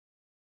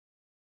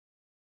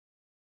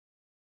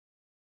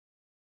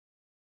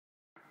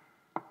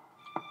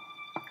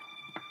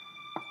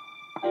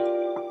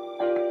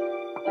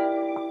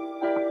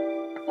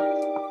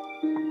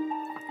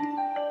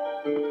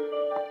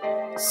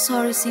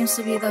Sorry seems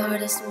to be the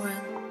hardest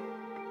word.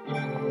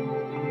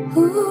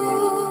 Ooh.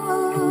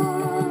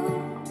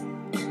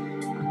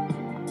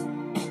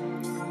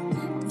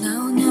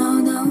 No, no,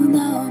 no,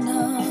 no, no.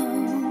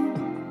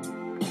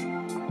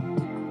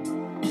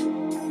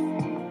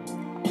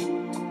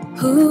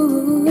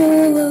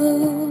 Ooh,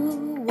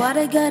 what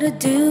I gotta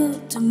do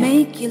to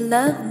make you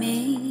love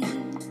me?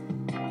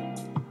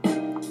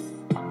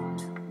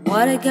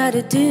 What I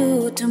gotta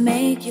do to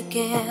make you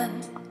care?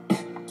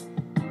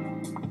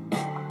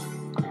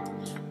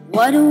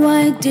 What do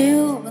I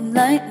do when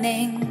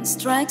lightning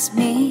strikes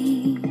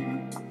me?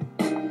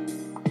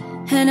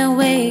 And I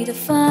wait to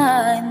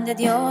find that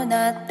you're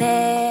not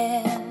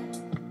there.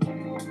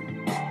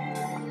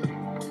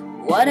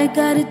 What I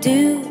gotta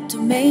do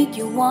to make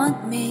you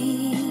want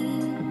me?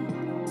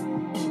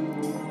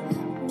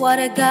 What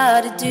I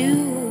gotta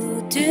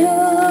do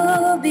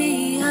to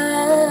be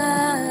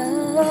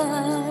heard?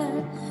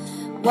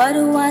 What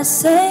do I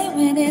say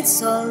when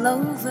it's all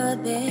over,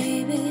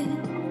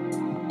 baby?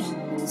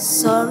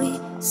 Sorry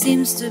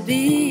seems to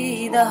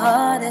be the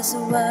hardest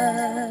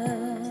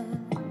word.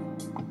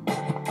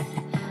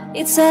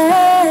 It's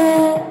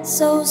sad,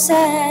 so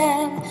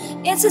sad.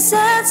 It's a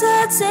sad,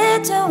 sad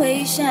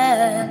situation,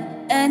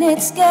 and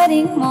it's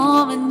getting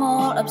more and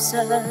more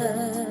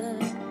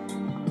absurd.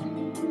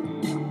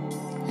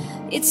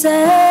 It's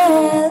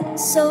sad,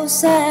 so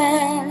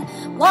sad.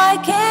 Why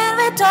can't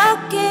we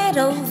talk it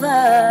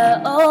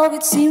over? Oh,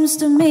 it seems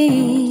to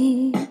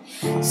me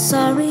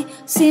sorry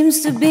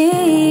seems to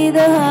be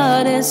the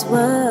hardest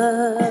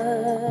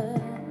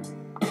word.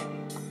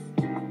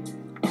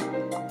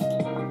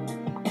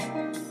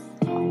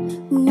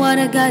 What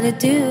I gotta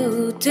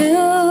do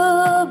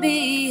to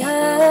be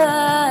heard?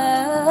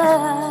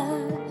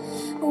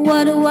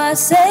 What do I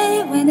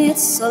say when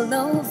it's all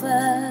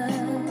over?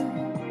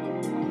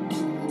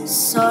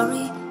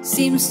 Sorry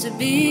seems to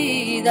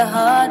be the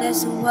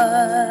hardest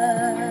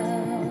word.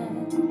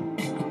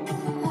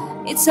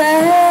 It's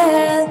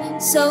sad,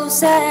 so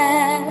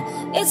sad.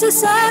 It's a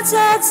sad,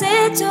 sad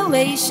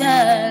situation,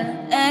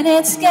 and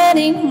it's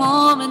getting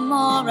more and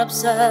more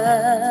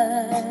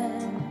absurd.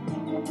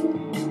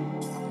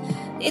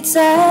 It's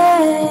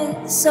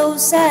sad, so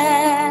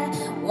sad.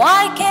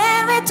 Why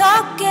can't we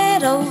talk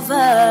it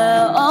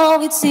over?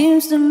 Oh, it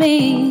seems to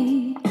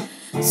me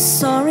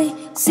sorry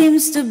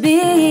seems to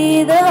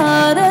be the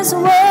hardest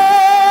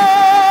word.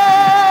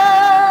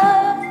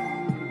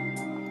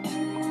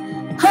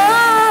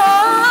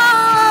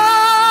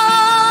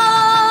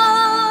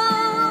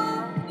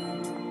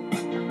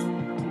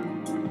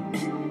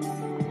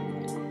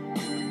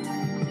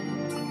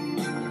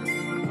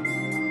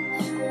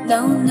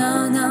 No,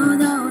 no, no,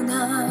 no,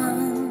 no.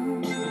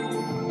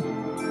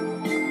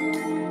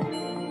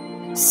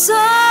 Sorry,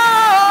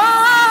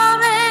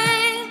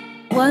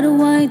 what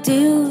do I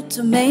do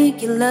to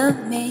make you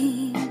love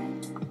me?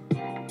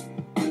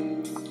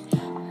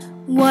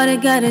 What I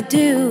gotta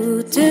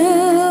do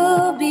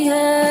to be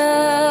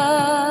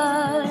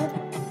heard?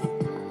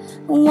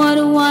 What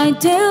do I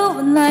do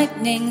when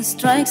lightning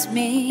strikes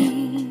me?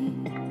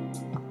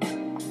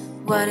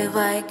 What have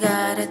I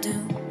gotta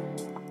do?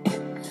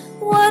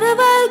 What have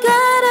I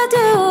gotta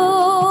do?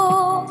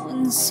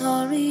 And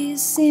sorry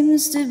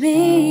seems to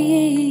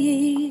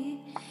be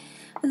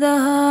the